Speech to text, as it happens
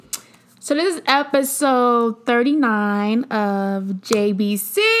So this is episode 39 of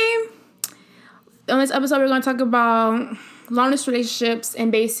JBC. On this episode, we're going to talk about long-distance relationships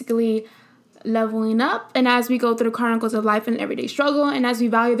and basically leveling up. And as we go through the chronicles of life and everyday struggle, and as we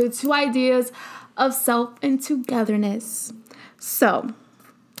value the two ideas of self and togetherness. So,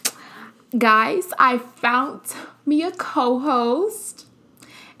 guys, I found me a co-host,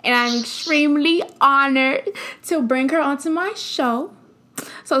 and I'm extremely honored to bring her onto my show.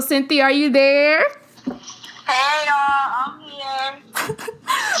 So, Cynthia, are you there? Hey, y'all, I'm here.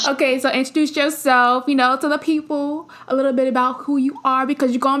 Okay, so introduce yourself, to the people, a little bit about who you are,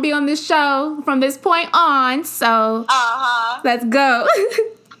 because you're going to be on this show from this point on. So, let's go.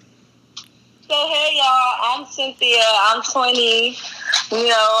 So, hey, y'all, I'm Cynthia. I'm 20.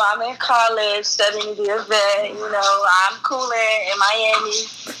 I'm in college studying to be a vet. I'm cooling in Miami,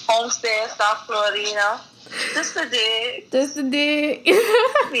 Homestead, South Florida, Just a dig.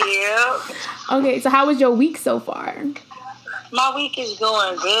 Yeah. Okay, so how was your week so far? My week is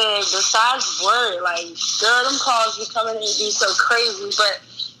going good. Besides work, girl, them calls be coming in and be so crazy. But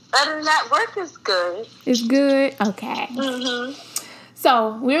other than that, work is good. It's good? Okay. Mm-hmm.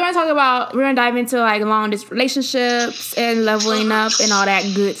 So we're gonna dive into long distance relationships and leveling up and all that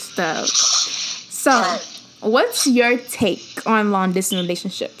good stuff. So, what's your take on long distance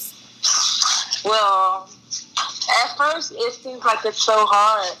relationships? Well, at first it seems like it's so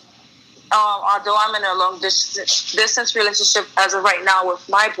hard. Although I'm in a long distance relationship as of right now with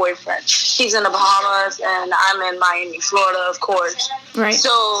my boyfriend. He's in the Bahamas and I'm in Miami, Florida, of course. Right.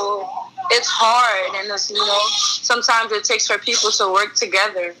 So it's hard, and sometimes it takes for people to work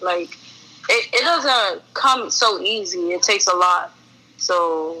together. It doesn't come so easy. It takes a lot.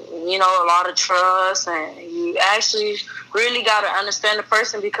 So, a lot of trust, and you actually really got to understand the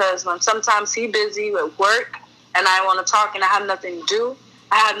person, because when sometimes he's busy with work and I want to talk and I have nothing to do,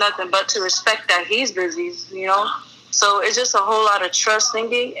 I have nothing but to respect that he's busy, So it's just a whole lot of trust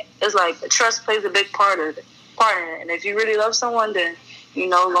thinking. It's trust plays a big part in it. And if you really love someone, then,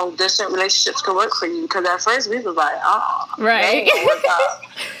 long distance relationships can work for you. Because at first we was like, right.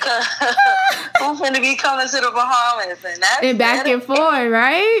 I'm finna be coming to the Bahamas, and back and forth,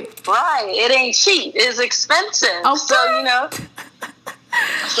 right? Right. It ain't cheap. It's expensive. Okay.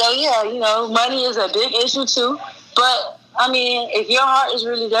 So money is a big issue too. But if your heart is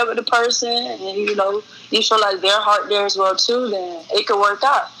really there with the person, and you feel like their heart there as well too, then it could work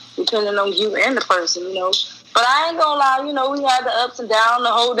out, depending on you and the person, But I ain't gonna lie, we had the ups and downs,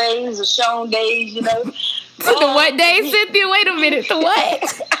 the whole days, the shown days, The what days, Cynthia? Wait a minute, the what?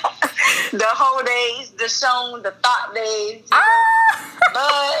 The whole days, the shown, the thought days,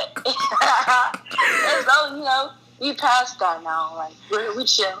 But, we passed that now. We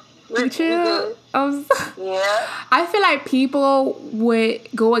chill. We chill. Yeah. I feel like people would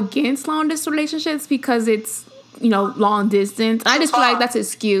go against long distance relationships because it's, long distance. I just feel like that's an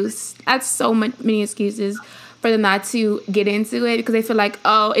excuse. That's so many excuses for them not to get into it, because they feel like,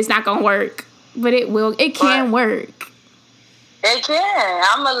 oh, it's not gonna work. But it will. It can work. It can.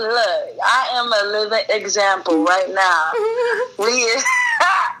 I am a living example right now.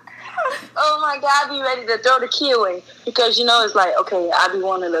 Oh my God, I be ready to throw the key away, because it's okay, I be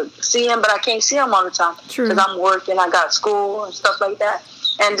wanting to see him, but I can't see him all the time. True. Because I'm working, I got school and stuff like that.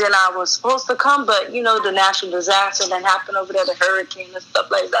 And then I was supposed to come, but the natural disaster that happened over there, the hurricane and stuff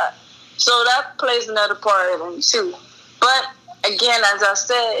like that. So that plays another part of it too. But again, as I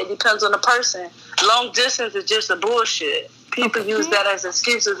said, it depends on the person. Long distance is just a bullshit. People use that as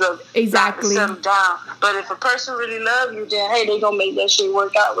excuses of exactly not to settle down. But if a person really love you, then hey, they gonna make that shit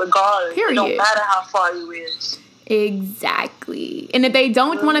work out regardless. Period. It don't matter how far you is. Exactly. And if they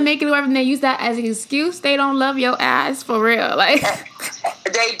don't want to make it work and they use that as an excuse, they don't love your ass for real. They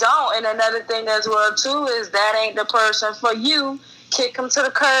don't. And another thing as well too is that ain't the person for you. Kick him to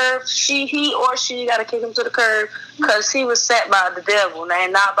the curb. He or she got to kick him to the curb, because he was sent by the devil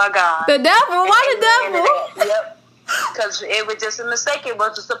and not by God. The devil? Why the devil? Yep. Because it was just a mistake. It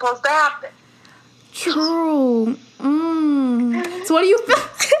wasn't supposed to happen. True. So what do you feel?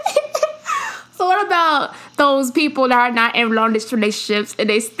 So what about those people that are not in long distance relationships and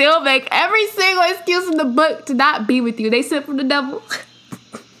they still make every single excuse in the book to not be with you? They sent from the devil.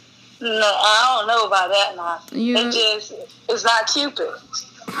 No, I don't know about that now. It's not Cupid.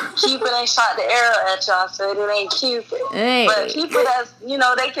 Cupid ain't shot the arrow at y'all, so it ain't Cupid. Hey. But people that's,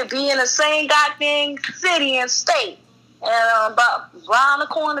 they could be in the same goddamn city and state, and about round the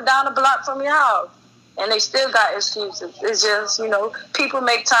corner, down the block from your house, and they still got excuses. It's just, people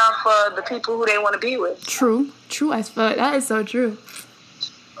make time for the people who they want to be with. True as fuck. That is so true.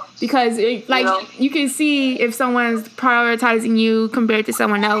 Because, you can see if someone's prioritizing you compared to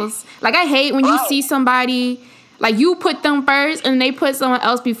someone else. Like, I hate when you see somebody, like, you put them first and they put someone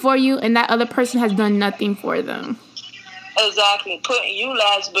else before you and that other person has done nothing for them. Exactly. Putting you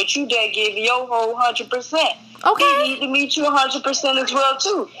last, but you didn't give your whole 100%. Okay. He need to meet you 100% as well,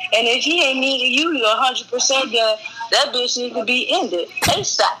 too. And if he ain't meeting you 100%, then that bitch needs to be ended.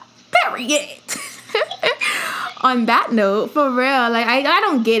 ASAP. Period. On that note, for real, like, I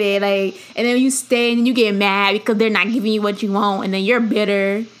don't get it. Like, and then you stay and you get mad because they're not giving you what you want, and then you're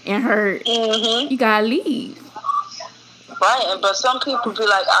bitter and hurt. Mm-hmm. You gotta leave. Right, but some people be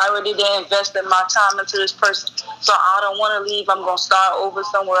like, I already did invest in my time into this person, so I don't want to leave. I'm going to start over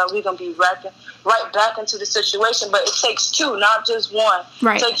somewhere, and we're going to be right back into the situation. But it takes two, not just one.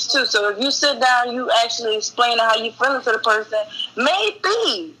 Right. It takes two. So if you sit down, you actually explain how you feeling to the person,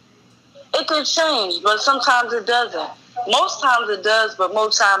 maybe it could change, but sometimes it doesn't. Most times it does, but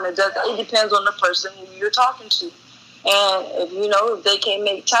most times it doesn't. It depends on the person who you're talking to. And if they can't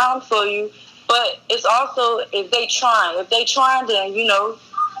make time for you, but it's also if they try, then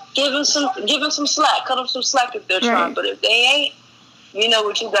give them some slack, cut them some slack if they're trying. But if they ain't, you know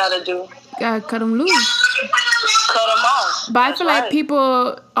what you gotta do. You gotta cut them loose. Cut them off. But I feel like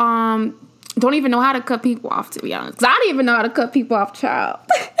people don't even know how to cut people off, to be honest. Because I don't even know how to cut people off, child.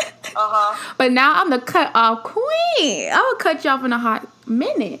 But now I'm the cut off queen. I will cut you off in a hot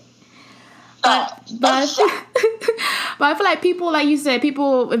minute. But I feel like people, like you said,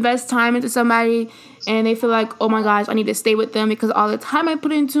 people invest time into somebody and they feel like, oh my gosh, I need to stay with them because all the time I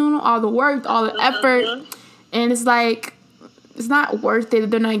put into them, all the work, all the effort, and it's like, it's not worth it.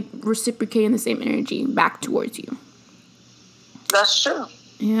 They're not reciprocating the same energy back towards you. That's true.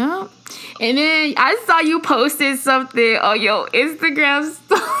 Yeah. And then I saw you posted something on your Instagram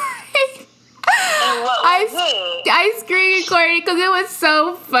story. I screen recorded because it was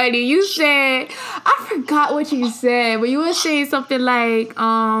so funny. You said, I forgot what you said, but you were saying something like,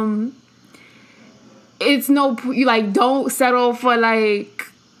 don't settle for like.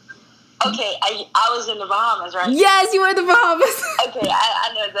 Okay, I was in the Bahamas, right? Yes, you were in the Bahamas. Okay,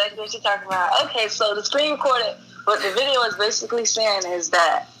 I know exactly what you're talking about. Okay, so the screen recorded, what the video is basically saying is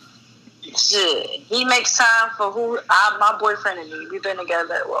that he makes time for my boyfriend and me. We've been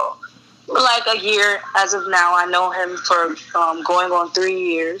together, like a year as of now. I know him for going on 3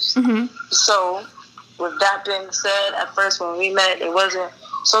 years. Mm-hmm. So, with that being said, at first when we met, it wasn't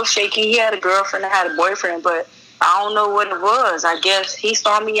so shaky. He had a girlfriend, I had a boyfriend, but I don't know what it was. I guess he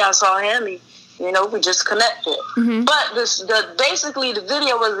saw me, I saw him, and, we just connected. Mm-hmm. But basically the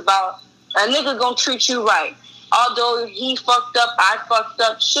video was about a nigga gonna treat you right. Although he fucked up, I fucked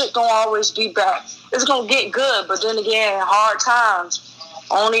up, shit gonna always be back. It's gonna get good, but then again,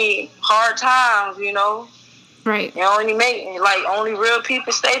 only hard times, Right. Only real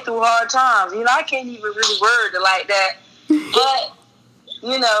people stay through hard times. I can't even really word it like that. But,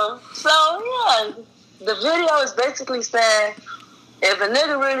 so, yeah, the video is basically saying, if a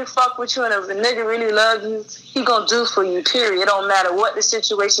nigga really fuck with you and if a nigga really love you, he gonna do for you, period. It don't matter what the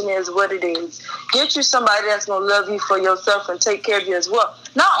situation is, what it is. Get you somebody that's gonna love you for yourself and take care of you as well.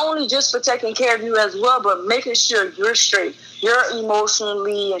 Not only just for taking care of you as well, but making sure you're straight. You're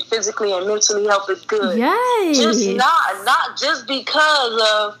emotionally and physically and mentally health is good. Yes. Just not just because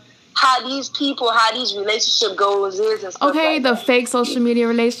of how these relationship goals is and stuff. Okay, like the that. fake social media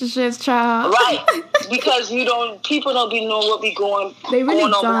relationships, child. Right. Because people don't be knowing what be going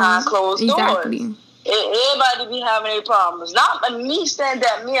on behind closed doors. Everybody be having their problems. Not me saying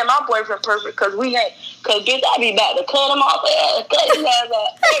that me and my boyfriend perfect because we ain't. Because bitch, I be back to cut him off. Cut his ass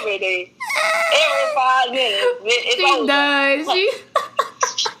off every day, every 5 minutes. She does.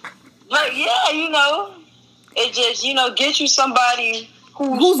 But yeah, it just get you somebody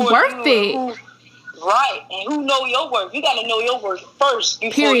who's worth it. Right, and who know your worth. You got to know your worth first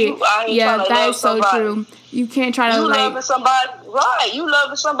before you out here trying to that love is so somebody. true. You can't try to loving somebody, right? You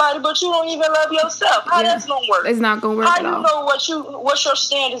loving somebody, but you don't even love yourself. How that's gonna work? It's not gonna work at all. How you know what your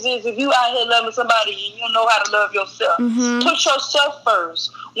standards is if you out here loving somebody and you don't know how to love yourself? Mm-hmm. Put yourself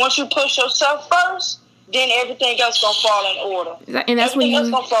first. Once you put yourself first, then everything else gonna fall in order. And that's when else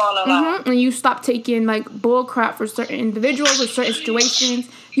gonna fall in line. And you stop taking like bull crap for certain individuals or certain situations.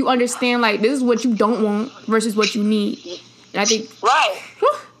 You understand like this is what you don't want versus what you need. And I think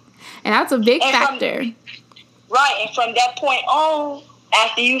and that's a big factor. And from that point on,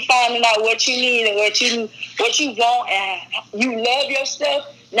 after you finding out what you need and what you want, and you love yourself,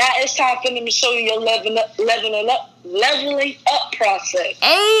 now it's time for them to show you your leveling up process.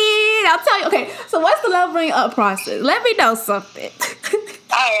 Hey, I'll tell you. Okay, so what's the leveling up process? Let me know something.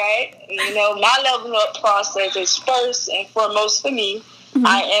 All right. My leveling up process is first and foremost for me Mm-hmm.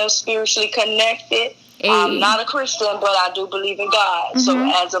 I am spiritually connected. Hey. I'm not a Christian, but I do believe in God. Mm-hmm. So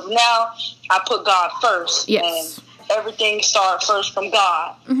as of now, I put God first. Yes. And everything starts first from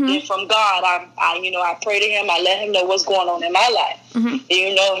God. Mm-hmm. Then from God, I pray to Him. I let Him know what's going on in my life. Mm-hmm.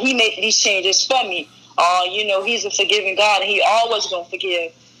 He made these changes for me. He's a forgiving God, and He always gonna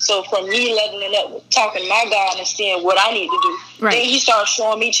forgive. So from me leveling up, talking to my God and seeing what I need to do, right. Then He starts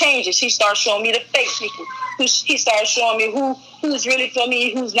showing me changes. He starts showing me the fake people. He starts showing me who's really for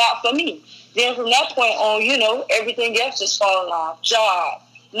me, who's not for me. Then from that point on, everything else just falling off. Job,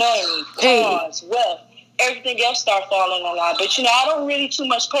 money, cars, wealth. Everything else start falling in line. But, I don't really too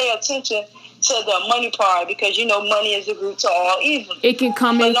much pay attention to the money part because, money is the root to all evil. It can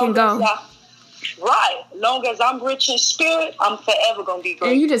come and it can go. Right. Long as I'm rich in spirit, I'm forever going to be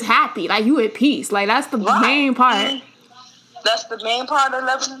great. And you just happy. Like, you at peace. Like, that's the main part. Mm-hmm. That's the main part of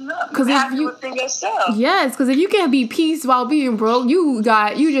leveling up. Because if you within yourself. Yes, because if you can't be peace while being broke, you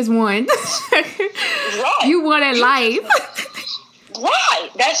just won. Right. You won at life. Right.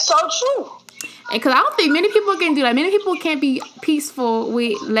 That's so true. Because I don't think many people can do that. Many people can't be peaceful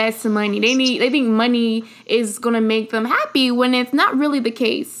with less money. They think money is going to make them happy when it's not really the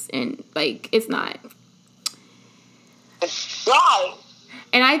case. And, it's not. Right.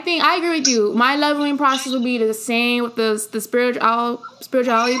 And I agree with you. My leveling process would be the same with the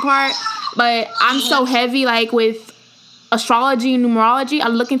spirituality part. But I'm so heavy, with astrology and numerology. I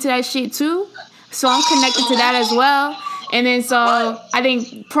look into that shit, too. So I'm connected to that as well. And then I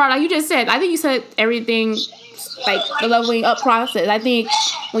think, like you just said, I think you said everything, the leveling up process. I think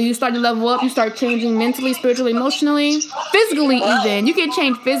when you start to level up, you start changing mentally, spiritually, emotionally, physically even. You can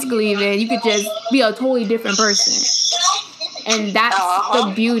change physically even. You could just be a totally different person. And that's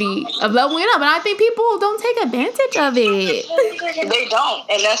the beauty of leveling up. And I think people don't take advantage of it. They don't.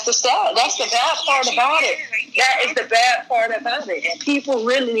 And that's the bad part about it. That is the bad part about it. And people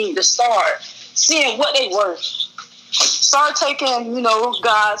really need to start seeing what they worth. Start taking,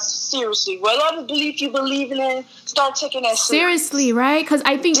 God seriously. Whatever belief you believe in, start taking that seriously, right? Because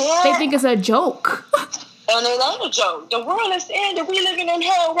I think they think it's a joke. And it ain't a joke. The world is ended. We living in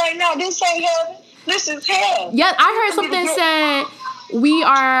hell right now. This ain't heaven. This is hell. Yeah, I heard something said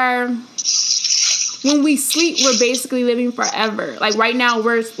when we sleep, we're basically living forever. Right now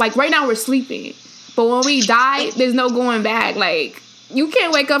we're sleeping. But when we die, there's no going back. You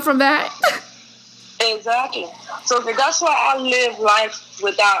can't wake up from that. Exactly. So that's why I live life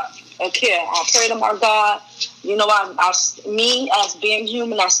without a care. I pray to my God. Me as being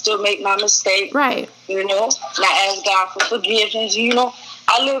human, I still make my mistake. Right. And I ask God for forgiveness.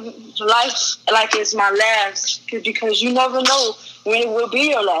 I live life like it's my last because you never know when it will be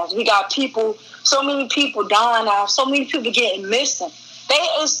your last. We got so many people dying off, so many people getting missing. They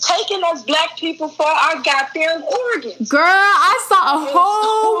is taking us black people for our goddamn organs. Girl, I saw a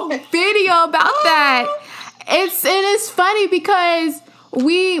whole video about that. It's funny because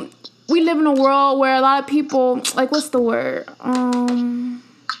we live in a world where a lot of people, what's the word?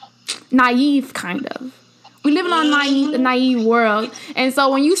 Naive, kind of. We live in a naive world. And so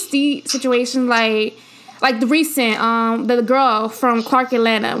when you see situations like the recent, the girl from Clark,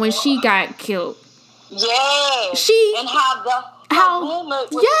 Atlanta, when she got killed. Yeah. And how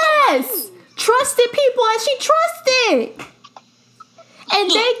yes, trusted people that she trusted. And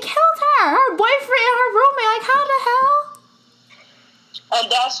they killed her boyfriend and her roommate. How the hell?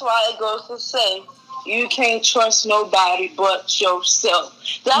 And that's why it goes to say, you can't trust nobody but yourself.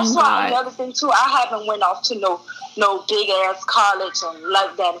 That's why another thing too, I haven't went off to no big ass college and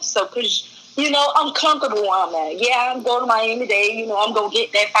like that and stuff. Cause I'm comfortable where I'm at. Yeah, I'm going to Miami Dade. I'm gonna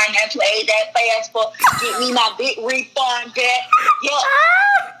get that financial aid that fast for get me my big refund back. Yeah.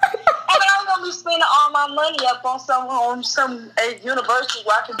 And I'm gonna be spending all my money up on some university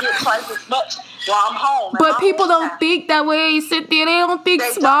where I can get twice as much while I'm home. But people don't think that way, Cynthia. They don't think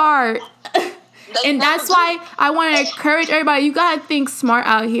smart. And that's why I want to encourage everybody. You gotta think smart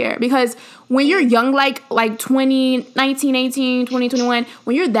out here because when you're young, like 20, 19, 18, 20, 21,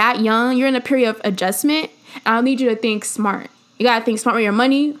 when you're that young, you're in a period of adjustment. And I need you to think smart. You got to think smart with your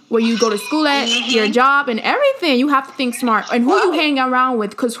money, where you go to school at, your job, and everything. You have to think smart. And who you hang around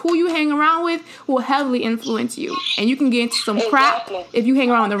with, because who you hang around with will heavily influence you. And you can get into some crap if you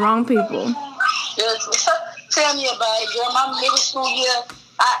hang around with the wrong people. Yes. Tell me about it, girl. My middle school year,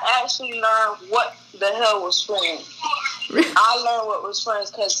 I actually learned what the hell was friends. I learned what was friends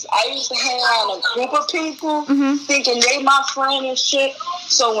because I used to hang around a group of people thinking they my friend and shit.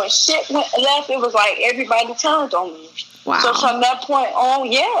 So when shit went left, it was like everybody turned on me. Wow. So from that point on,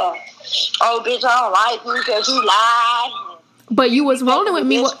 oh bitch, I don't like you because you lied. But you was rolling with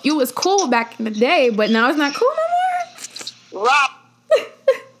me. You was cool back in the day, but now it's not cool no more. Right.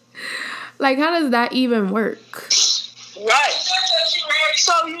 Like, how does that even work? Right.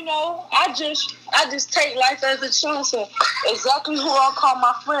 So, I just take life as a chance of exactly who I call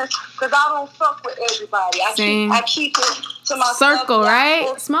my friends, because I don't fuck with everybody. I keep it to myself. Circle,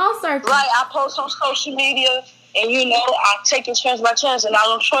 right? Small circle. Right. I post on social media, and I take it chance by chance, and I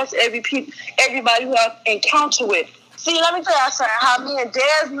don't trust everybody who I encounter with. See, let me tell you something. How me and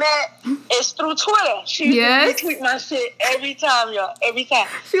Dez met is through Twitter. She used to retweet my shit every time, y'all. Every time.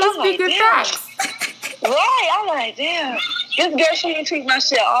 She was speaking facts. Right. I'm like, damn. This girl, she retweet my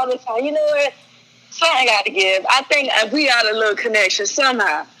shit all the time. You know what? Something got to give. I think we got a little connection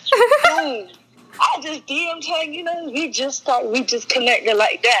somehow. I just DM'd her, we just connected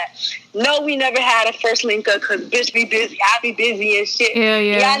like that. No, we never had a first link up because bitch be busy. I be busy and shit. Hell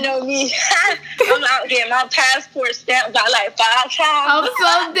yeah. Y'all know me. I'm out getting my passport stamped by like 5 times. I'm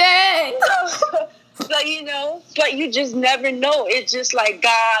so dead. But you just never know. It's just like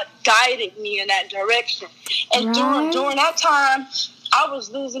God guided me in that direction. And during that time, I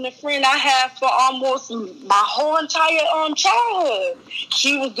was losing a friend I had for almost my whole entire childhood.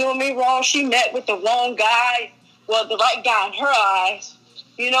 She was doing me wrong. She met with the wrong guy. Well, the right guy in her eyes.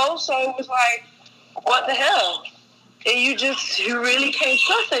 So it was like, what the hell? And you really can't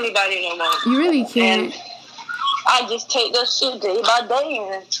trust anybody no more. You really can't. And I just take that shit day by day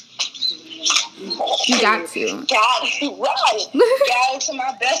and you got to. Got it to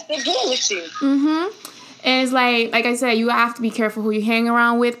my best ability. Mm-hmm. And it's like I said, you have to be careful who you hang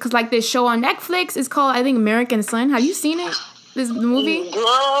around with. Because, like, this show on Netflix is called, I think, American Son. Have you seen it? This movie?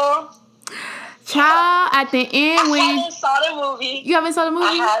 Girl. Child, at the end when... I haven't saw the movie. You haven't saw the movie?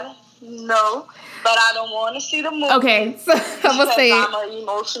 I haven't. No. But I don't want to see the movie. Okay. So, I'm going to say I'm an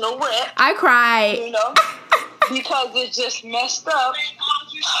emotional wreck. I cried. Because it just messed up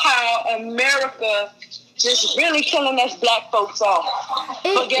how America just really killing us black folks off.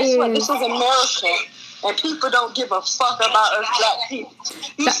 But guess what? This is America. And people don't give a fuck about us black people.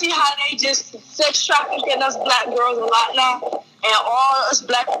 You see how they just sex trafficking us black girls a lot now? And all us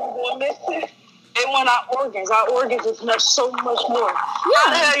black people going missing? They want our organs. Our organs is so much more. Yeah. How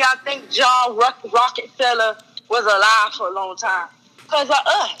the hell y'all think John Rockefeller was alive for a long time? Because of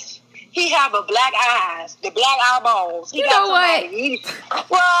us. He have a black eyes, the black eyeballs. He got what?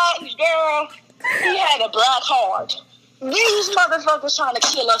 Girl, he had a black heart. These motherfuckers trying to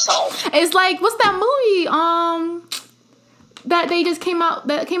kill us all. It's like, what's that movie? That they just came out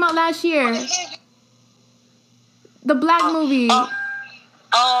last year. The black movie. Hold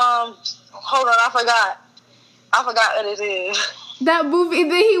on, I forgot what it is. That movie.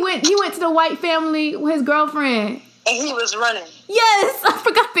 Then he went to the white family with his girlfriend. And he was running. Yes, I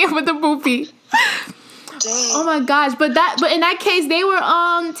forgot the name of the movie. Dang. Oh my gosh! But in that case, they were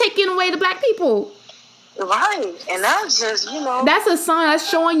taking away the black people. Right, and that's just that's a sign that's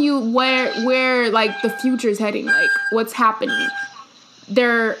showing you where like the future's heading, like what's happening.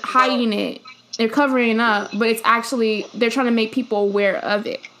 They're hiding it, they're covering it up, but it's actually they're trying to make people aware of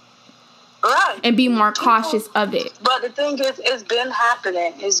it, right, and be more cautious of it. But the thing is, it's been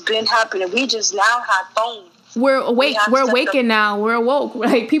happening. We just now have phones. We're awake. We're awakened now. We're awoke.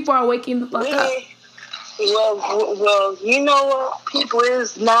 Like people are waking the fuck up. Well, you know what? People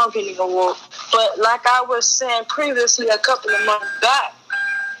is now getting awoke. But like I was saying previously, a couple of months back,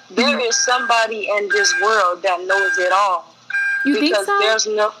 there is somebody in this world that knows it all. You think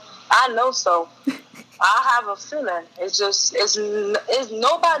so? I know so. I have a feeling. It's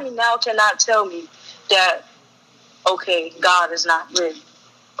nobody now cannot tell me that, okay, God is not real.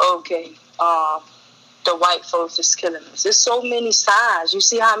 Okay, the white folks is killing us. There's so many signs. You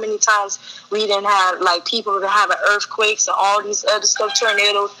see how many times we didn't have, like, people that have earthquakes and all these other stuff,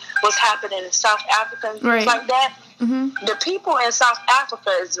 tornadoes, what's happening in South Africa and things like that. Mm-hmm. The people in South Africa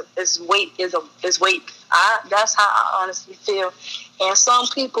is weak. That's how I honestly feel. And some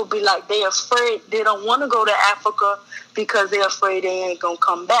people be like, they afraid, they don't want to go to Africa because they're afraid they ain't gonna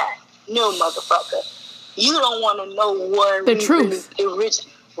come back. No, motherfucker. You don't want to know what the truth.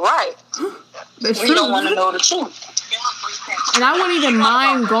 Right. We don't want to know the truth. And I wouldn't even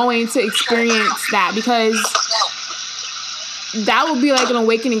mind going to experience that, because that would be like an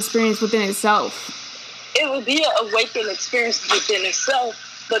awakening experience within itself. It would be an awakening experience within itself.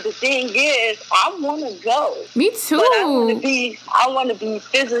 But the thing is, I want to go. Me too. But I want to be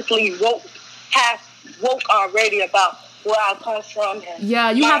physically woke already about where I come from. And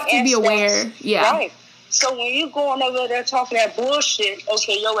you have to be aware. Yeah. Right. So when you going over there talking that bullshit,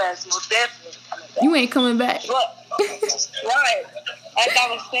 okay, your ass most definitely coming back. You ain't coming back. But, right. Like I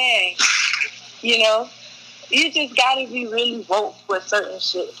was saying, you just got to be really woke with certain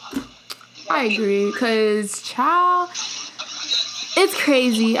shit. I agree, because, child, It's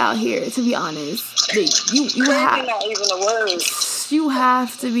crazy out here, to be honest. You have not even a word. You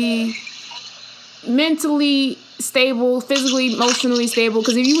have to be mentally stable, physically, emotionally stable.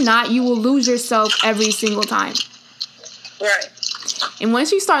 Because if you're not, you will lose yourself every single time. Right. And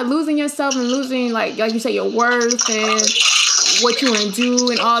once you start losing yourself and losing, like you say, your worth and what you want to do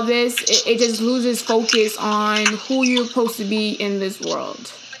and all this, it just loses focus on who you're supposed to be in this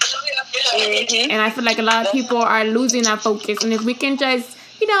world. Mm-hmm. And I feel like a lot of people are losing that focus. And if we can just,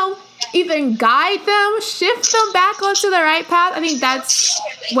 either guide them, shift them back onto the right path, I think that's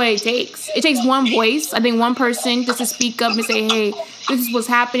what it takes. It takes one voice, I think one person just to speak up and say, hey, this is what's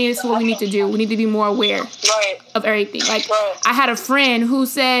happening, this is what we need to do. We need to be more aware of everything. Like, I had a friend who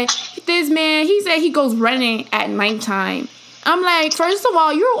said, this man, he said he goes running at nighttime. I'm like, first of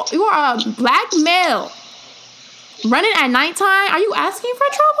all, you are a black male. Running at nighttime? Are you asking for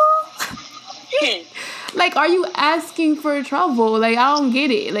trouble? Like, are you asking for trouble? Like, I don't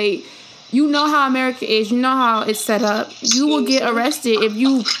get it. Like, you know how America is. You know how it's set up. You will get arrested if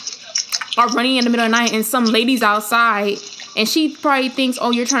you are running in the middle of the night and some lady's outside and she probably thinks,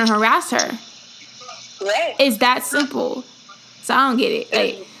 oh, you're trying to harass her. Right. It's that simple. So I don't get it.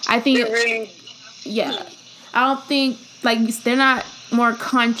 Like, I think, yeah. I don't think, like, they're not more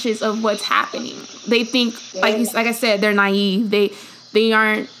conscious of what's happening. They think, like I said, they're naive. They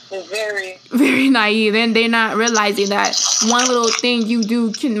aren't. They're very, very naive, and they're not realizing that one little thing you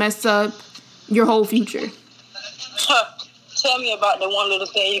do can mess up your whole future. Tell me about the one little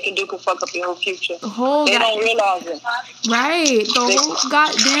thing you can do can fuck up your whole future. They don't realize it. Right, the whole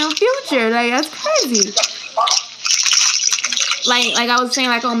goddamn future. Like, that's crazy. Like I was saying,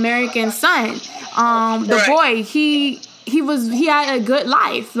 like American Son, the boy, he had a good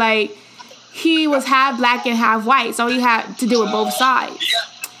life. Like, he was half black and half white, so he had to deal with both sides.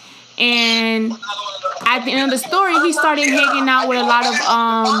 And at the end of the story, he started hanging out with a lot of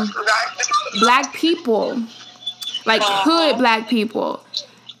black people, like hood black people.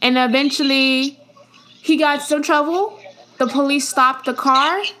 And eventually, he got some trouble. The police stopped the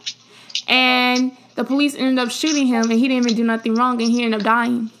car, and the police ended up shooting him, and he didn't even do nothing wrong, and he ended up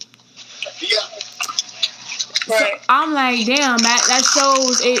dying. So I'm like, damn, that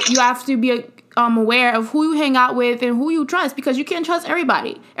shows it. You have to be aware of who you hang out with and who you trust, because you can't trust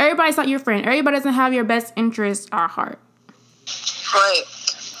everybody. Everybody's not your friend. Everybody doesn't have your best interest at heart. Right.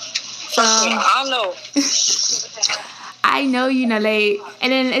 So I know. I know, like,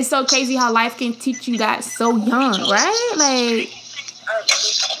 and then it's so crazy how life can teach you that so young, right? Like,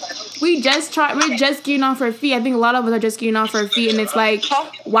 we're just getting off our feet. I think a lot of us are just getting off our feet, and it's like,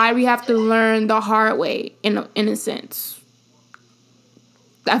 why do we have to learn the hard way in a sense?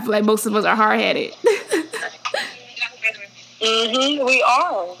 I feel like most of us are hard-headed. We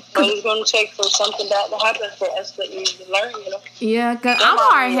are. But it's going to take for something that to happen for us to even learn, Yeah, because I'm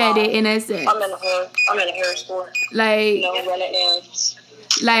hard-headed in a sense. I'm in a hair store. Like, running errands.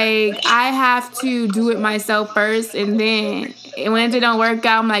 Like, I have to do it myself first, and then when it don't work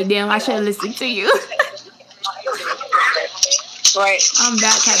out, I'm like, damn, I should have listened to you. Right. I'm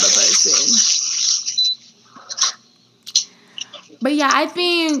that type of person. But yeah, I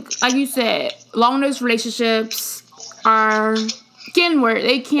think, like you said, long-distance relationships can work.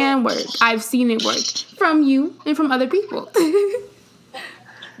 They can work. I've seen it work from you and from other people.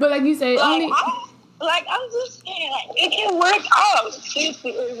 But like you said, I'm just saying, it can work out.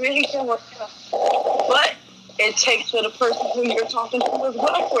 Seriously, it really can work out. But it takes for the person who you're talking to as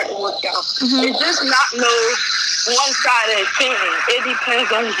well for it to work out. It's just not no one-sided thing. It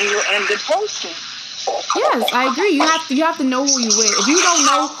depends on you and the person. Yes, I agree. You have to know who you're with. If you don't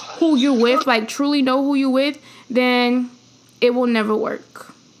know who you're with, like truly know who you're with, then it will never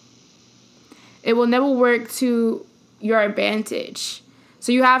work. It will never work to your advantage.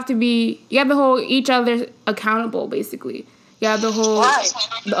 So you have to hold each other accountable, basically. You have to hold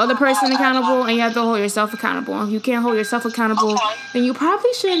the other person accountable, and you have to hold yourself accountable. If you can't hold yourself accountable, then you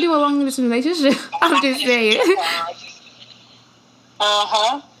probably shouldn't do a long-distance relationship. I'm just saying.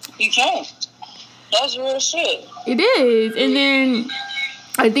 You can't. That's real shit. It is. And then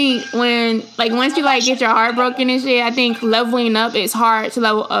I think once you get your heart broken and shit, I think leveling up is hard to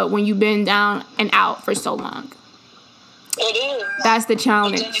level up when you've been down and out for so long. It is. That's the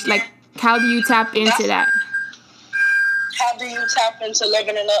challenge. Like, how do you tap into that? How do you tap into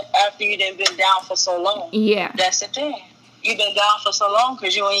leveling up after you've been down for so long? Yeah. That's the thing. You've been down for so long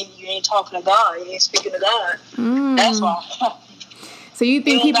because you ain't talking to God. You ain't speaking to God. That's why. So you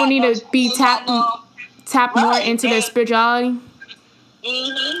think people need to be tap more into their spirituality?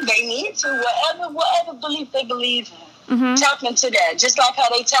 They need to. Whatever belief they believe in. Tap into that. Just like how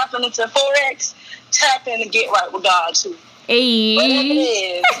they tap into Forex, tap in and get right with God too. Hey. Whatever it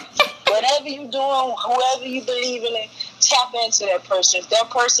is, whatever you doing, whoever you believe in, tap into that person. If that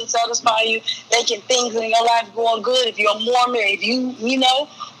person satisfy you, making things in your life going good, if you're a Mormon, if you know,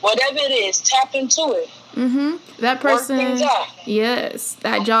 whatever it is, tap into it. That person, work things out. Yes,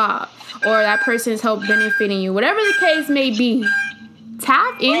 that job, or that person's help benefiting you, whatever the case may be,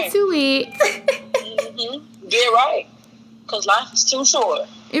 tap into it. Get right, because life is too short.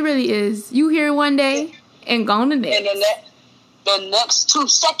 It really is. You here one day and gone the next. And the next 2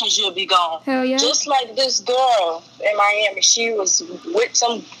 seconds you'll be gone. Hell yeah. Just like this girl in Miami, she was with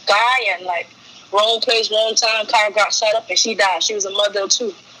some guy and like wrong place, wrong time, car got shot up and she died. She was a mother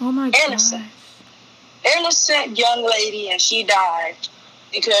too. Oh my God. Innocent young lady, and she died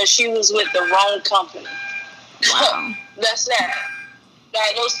because she was with the wrong company. Wow. That's sad.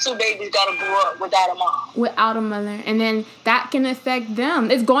 Like, those 2 babies gotta grow up without a mom. Without a mother. And then that can affect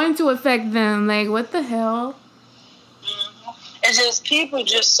them. It's going to affect them. Like, what the hell? It's just people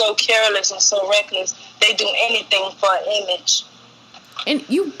just so careless and so reckless. They do anything for an image. And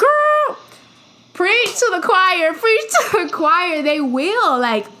you, girl, preach to the choir. Preach to the choir. They will.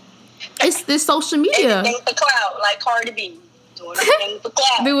 Like, it's this social media. Anything for clout, like Cardi B. Doing anything for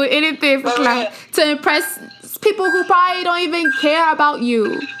clout. Doing anything for clout. To impress people who probably don't even care about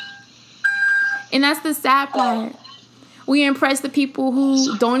you. And that's the sad part. We impress the people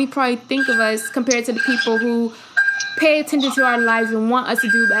who don't even probably think of us compared to the people who pay attention to our lives and want us to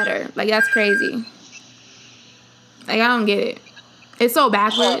do better. Like, that's crazy. Like, I don't get it. It's so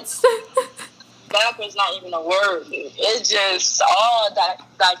backwards. Backwards not even a word. It's just all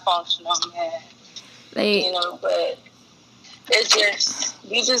dysfunctional, man. Like, you know, but it's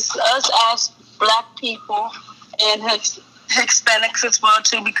just, us as black people and Hispanics as well,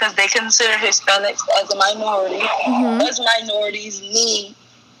 too, because they consider Hispanics as a minority. Us minorities need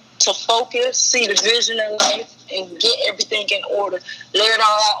to focus, see the vision in life, and get everything in order. Lay it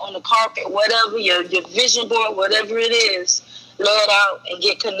all out on the carpet, whatever, your vision board, whatever it is. Lay it out and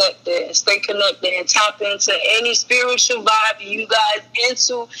get connected and stay connected and tap into any spiritual vibe you guys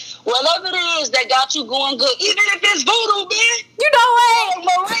into. Whatever it is that got you going good, even if it's voodoo, man. You know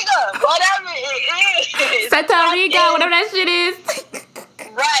what? Moringa, whatever it is. Satariga, whatever that shit is.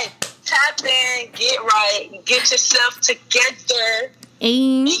 Right. Tap in, get right, get yourself together.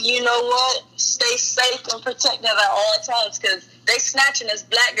 And you know what? Stay safe and protected at all times, because they snatching us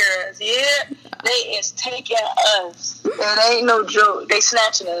black girls. Yeah, they is taking us. It ain't no joke. They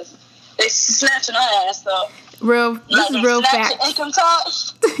snatching us. They snatching our ass up. Real. This is real fact. Income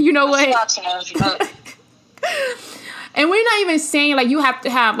tax. You know what? Snatching us. And we're not even saying like you have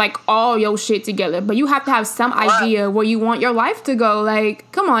to have like all your shit together, but you have to have some idea where you want your life to go.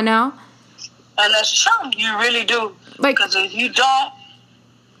 Like, come on now. And that's true. You really do. Like, because if you don't,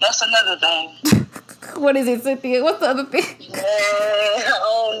 that's another thing. What is it, Cynthia? What's the other thing? I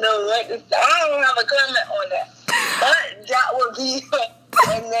don't know. I don't have a comment on that. But that would be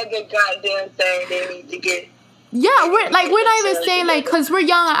another goddamn thing they need to get. Yeah, we're not even saying like, because we're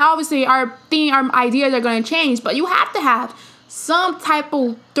young, obviously our ideas are going to change, but you have to have some type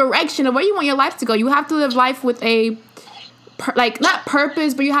of direction of where you want your life to go. You have to live life with a not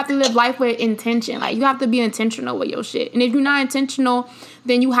purpose, but you have to live life with intention. Like, you have to be intentional with your shit. And if you're not intentional,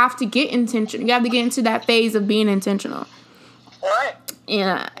 then you have to get intentional. You have to get into that phase of being intentional. Right.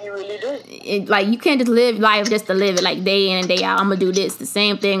 Yeah. You really do. Like, you can't just live life just to live it, like, day in and day out. I'm going to do this, the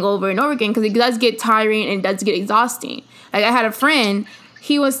same thing over and over again, because it does get tiring and it does get exhausting. Like, I had a friend,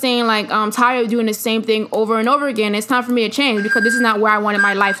 he was saying, like, I'm tired of doing the same thing over and over again. It's time for me to change because this is not where I wanted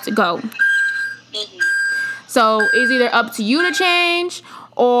my life to go. Mm-hmm. So it's either up to you to change,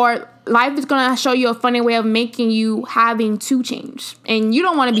 or life is going to show you a funny way of making you having to change. And you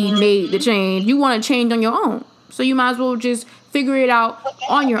don't want to be made to change. You want to change on your own. So you might as well just figure it out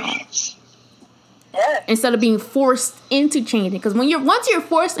on your own. Instead of being forced into changing. Because once you're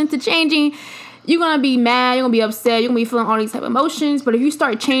forced into changing, you're going to be mad, you're going to be upset, you're going to be feeling all these type of emotions. But if you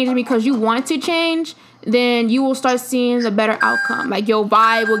start changing because you want to change, then you will start seeing the better outcome. Like, your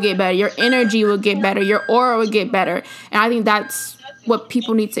vibe will get better, your energy will get better, your aura will get better. And I think that's what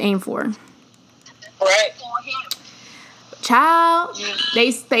people need to aim for. Right. Child,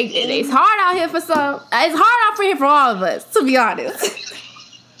 it's hard out here for some. It's hard out here for all of us, to be honest.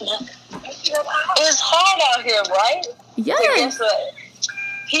 It's hard out here, right? Yes.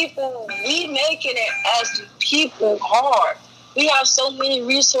 People, we making it as people hard. We have so many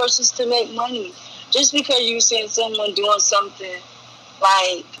resources to make money. Just because you see someone doing something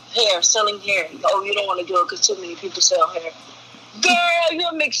like hair, selling hair, oh, you don't want to do it because too many people sell hair. Girl,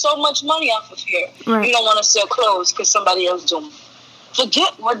 you'll make so much money off of hair. Right. You don't want to sell clothes because somebody else doing it.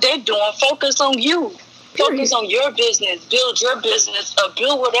 Forget what they're doing. Focus on you. Focus on your business. Build your business or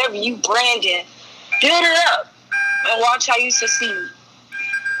build whatever you brand in. Build it up and watch how you succeed.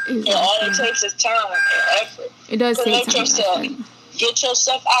 Exactly. And all it takes is time and effort. It does take time. Yourself. Get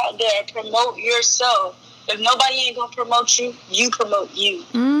yourself out there. Promote yourself. If nobody ain't gonna promote you, you promote you.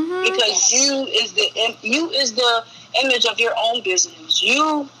 Mm-hmm. Because you is the image of your own business.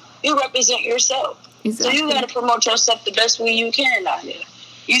 You represent yourself. Exactly. So you gotta promote yourself the best way you can out here.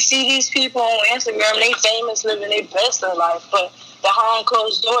 You see these people on Instagram, they famous, living their best of life, but behind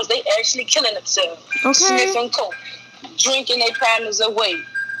closed doors, they actually killing themselves. Okay. Sniffing coke, drinking their problems away,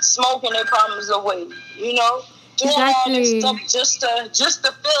 smoking their problems away. You know, doing all this stuff just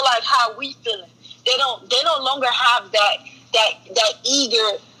to feel like how we feeling. They no longer have that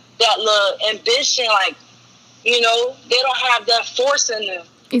eager, that little ambition, like, you know, they don't have that force in them.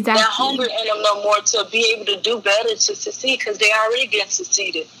 Exactly. That hunger in them no more to be able to do better, to succeed, because they already been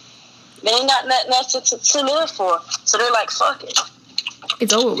succeeded. They ain't got nothing else to live for. So they're like, fuck it.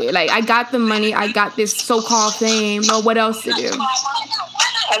 It's over with. Like, I got the money, I got this so-called fame. No, what else to do?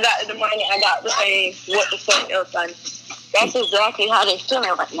 I got the money, I got the fame. What the fuck else I need? That's exactly how they're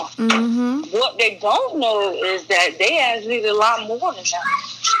feeling right now. Mm-hmm. What they don't know is that they actually need a lot more than that.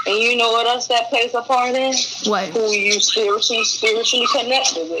 And you know what else that plays a part in? What? Who you spiritually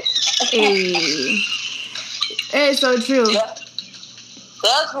connected with. Hey. It's so true. Yeah.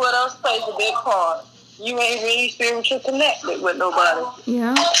 That's what else plays a big part. You ain't really spiritually connected with nobody.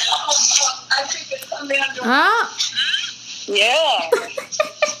 Yeah. Yeah.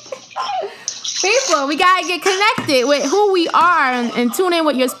 People, we gotta get connected with who we are and tune in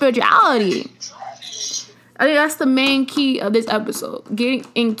with your spirituality. I think that's the main key of this episode. Getting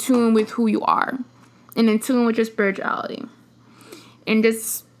in tune with who you are. And in tune with your spirituality. And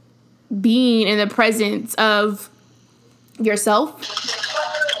just being in the presence of yourself.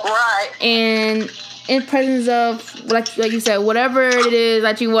 Right. And in presence of, like you said, whatever it is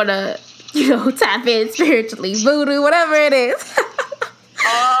that you want to, tap in spiritually. Voodoo, whatever it is.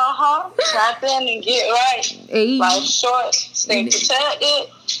 Tap in and get right. Hey. Life short. Stay protected.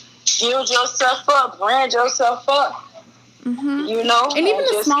 Build yourself up. Brand yourself up. Mm-hmm. You know? And even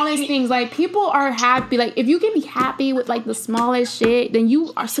the smallest things. Like, people are happy. Like, if you can be happy with, like, the smallest shit, then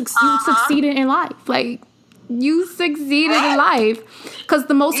you are succeeded in life. Like, you succeeded in life. Because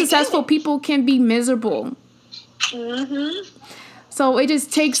the most successful people can be miserable. Mm-hmm. So it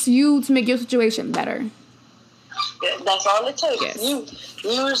just takes you to make your situation better. Yeah, that's all it takes. Yes. You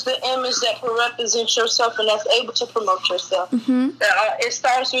use the image that represents yourself and that's able to promote yourself. Mm-hmm. It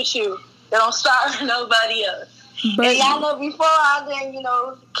starts with you. It don't start with nobody else. But and y'all know before I then,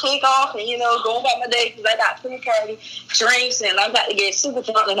 click off and, go about my day because I got pre-party drinks and I'm about to get super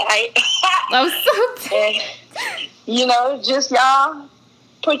drunk tonight. I'm so and, just y'all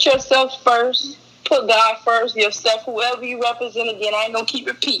put yourself first. Put God first, yourself, whoever you represent. Again, I ain't gonna keep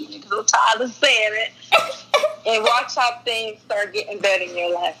repeating it because I'm tired of saying it. And watch how things start getting better in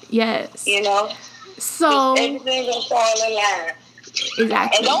your life. Yes. So everything's gonna fall in line.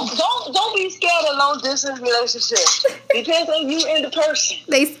 Exactly. And don't be scared of long distance relationships. Depends on you and the person.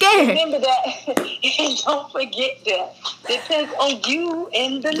 They scared. Remember that, and don't forget that. Depends on you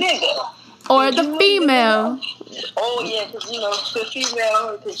and the nigga. Or the female. Oh, yeah, because, the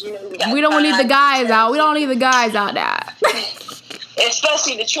female, because, we don't need the guys out. We don't need the guys out there.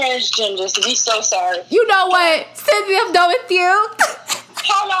 Especially the transgenders. We so sorry. You know what? Cynthia, I'm done with you.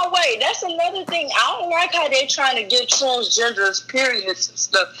 Hold on, wait. That's another thing. I don't like how they're trying to give transgenders periods and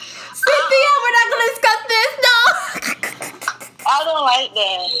stuff. Cynthia, we're not going to discuss this, no. I don't like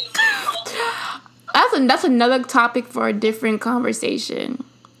that. That's another topic for a different conversation.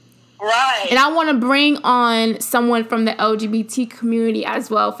 Right. And I want to bring on someone from the LGBT community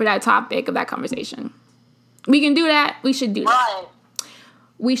as well for that topic of that conversation. We can do that. We should do that. Right.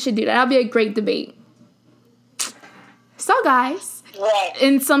 We should do that. That'll be a great debate. So, guys,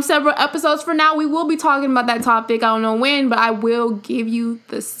 in some several episodes from now, we will be talking about that topic. I don't know when, but I will give you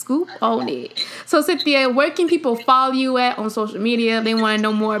the scoop on it. So, Cynthia, where can people follow you at on social media if they want to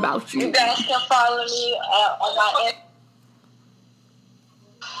know more about you? You guys can follow me on my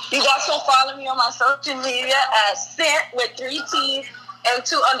You guys can follow me on my social media at Scent with 3 T's and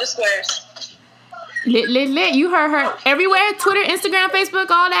 2 underscores. Lit. You heard her everywhere. Twitter, Instagram, Facebook,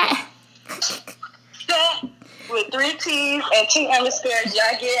 all that. Scent with 3 T's and 2 underscores.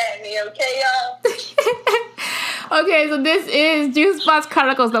 Y'all get at me, okay, y'all? Okay, so this is Juice Box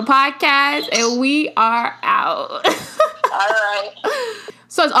Chronicles, the podcast, and we are out. All right.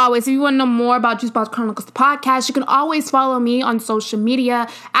 So as always, if you want to know more about Juice Box Chronicles, the podcast, you can always follow me on social media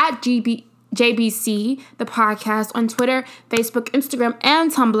at JBC, the podcast, on Twitter, Facebook, Instagram,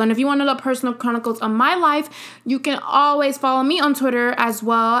 and Tumblr. And if you want to know personal chronicles of my life, you can always follow me on Twitter as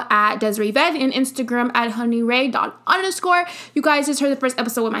well at Desrae Ved and Instagram at honeyray._. You guys just heard the first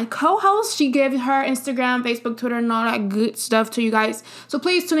episode with my co-host. She gave her Instagram, Facebook, Twitter, and all that good stuff to you guys. So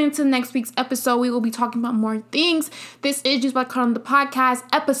please tune into next week's episode. We will be talking about more things. This is Just Black Card on the podcast,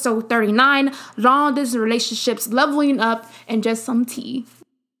 episode 39, long distance relationships, leveling up, and just some tea.